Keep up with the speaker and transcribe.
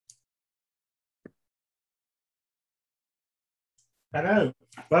Hello,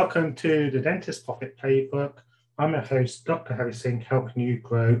 welcome to the Dentist Profit Playbook. I'm your host, Dr. Harry Singh, helping you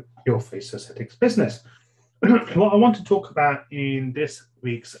grow your face aesthetics business. What I want to talk about in this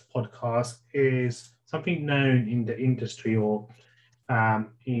week's podcast is something known in the industry or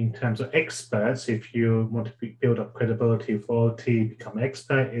in terms of experts. If you want to build up credibility, authority, become an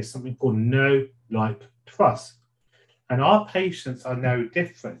expert, is something called know, like, trust. And our patients are no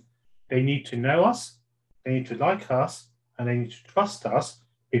different. They need to know us, they need to like us, and they need to trust us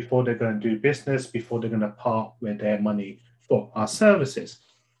before they're going to do business, before they're going to part with their money for our services.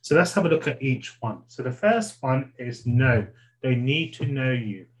 So let's have a look at each one. So the first one is know. They need to know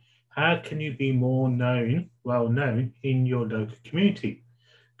you. How can you be more known, well known in your local community?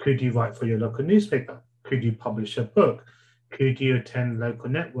 Could you write for your local newspaper? Could you publish a book? Could you attend local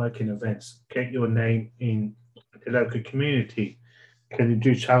networking events? Get your name in the local community? Can you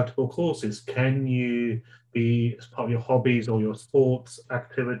do charitable causes? Can you be, as part of your hobbies or your sports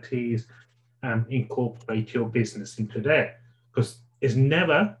activities, incorporate your business into there? Because it's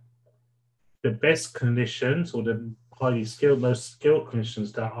never the best clinicians or the highly skilled, most skilled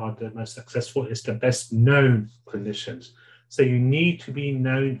clinicians that are the most successful. It's the best known clinicians. So you need to be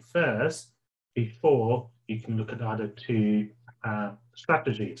known first before you can look at the other two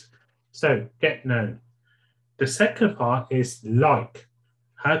strategies. So get known. The second part is like.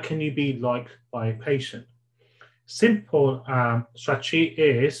 How can you be liked by a patient? Simple strategy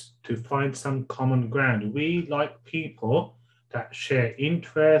is to find some common ground. We like people that share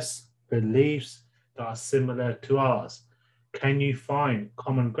interests, beliefs that are similar to ours. Can you find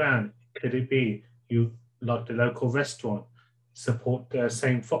common ground? Could it be you like the local restaurant, support the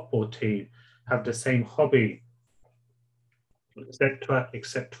same football team, have the same hobby, etc.,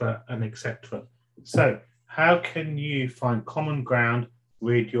 etc., and etc. So, how can you find common ground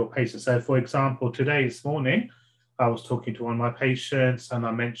with your patients? So, for example, this morning, I was talking to one of my patients and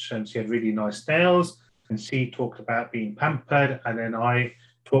I mentioned she had really nice nails and she talked about being pampered. And then I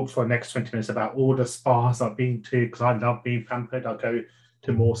talked for the next 20 minutes about all the spas I've been to because I love being pampered. I go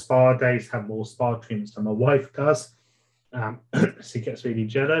to more spa days, have more spa treatments than my wife does. She gets really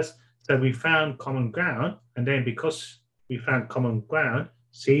jealous. So we found common ground. And then because we found common ground,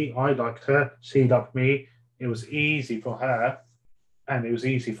 I liked her, she liked me. It was easy for her and it was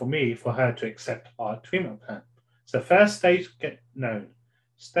easy for me for her to accept our treatment plan. So first stage, get known.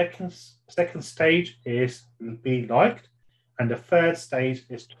 Second stage is be liked. And the third stage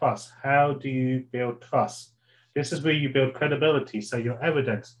is trust. How do you build trust? This is where you build credibility. So your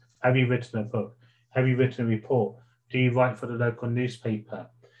evidence. Have you written a book? Have you written a report? Do you write for the local newspaper?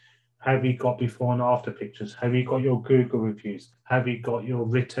 Have you got before and after pictures? Have you got your Google reviews? Have you got your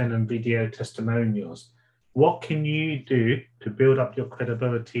written and video testimonials? What can you do to build up your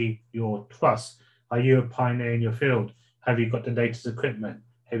credibility, your trust? Are you a pioneer in your field? Have you got the latest equipment?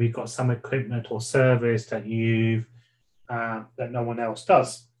 Have you got some equipment or service that that no one else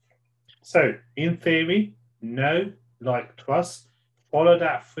does? So, in theory, know, like, trust. Follow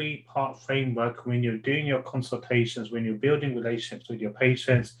that three-part framework when you're doing your consultations, when you're building relationships with your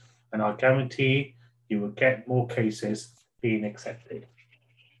patients, and I guarantee you will get more cases being accepted.